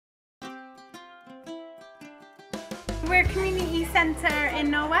We're a community centre in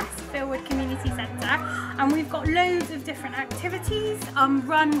Knowle West, Filwood Community Centre, and we've got loads of different activities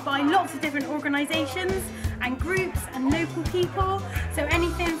run by lots of different organisations and groups and local people. So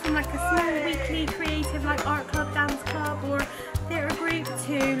anything from like a small weekly creative like art club, dance club or theatre group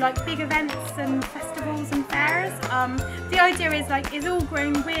to like big events and festivals and fairs. The idea is all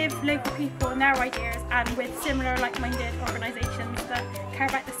grown with local people and their ideas and with similar like-minded organisations that care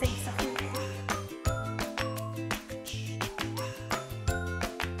about the same stuff.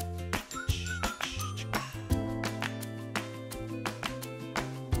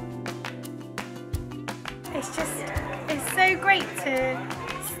 It's so great to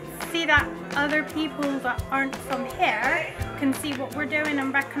see that other people that aren't from here can see what we're doing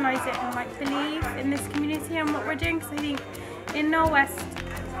and recognise it and like believe in this community and what we're doing. Because I think in Knowle West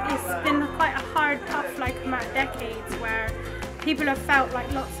it's been quite a hard, tough amount of decades where people have felt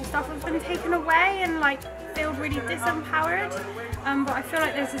like lots of stuff has been taken away and like feel really disempowered. But I feel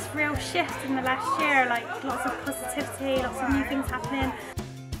like there's this real shift in the last year, like lots of positivity, lots of new things happening.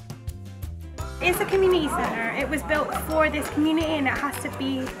 It's a community centre. It was built for this community and it has to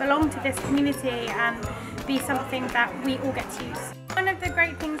belong to this community and be something that we all get to use. One of the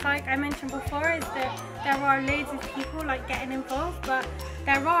great things, like I mentioned before, is that there are loads of people getting involved, but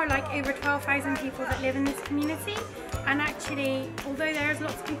there are over 12,000 people that live in this community, and actually, although there's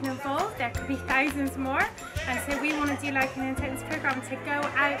lots of people involved, there could be thousands more. And so we want to do an intense programme to go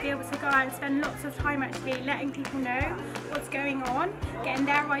out, be able to go out and spend lots of time actually letting people know what's going on, getting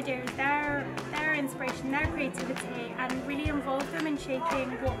their ideas, their inspiration, their creativity, and really involve them in shaping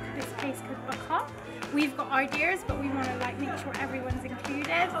what this place could become. We've got ideas, but we want to make sure everyone's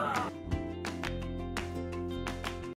included.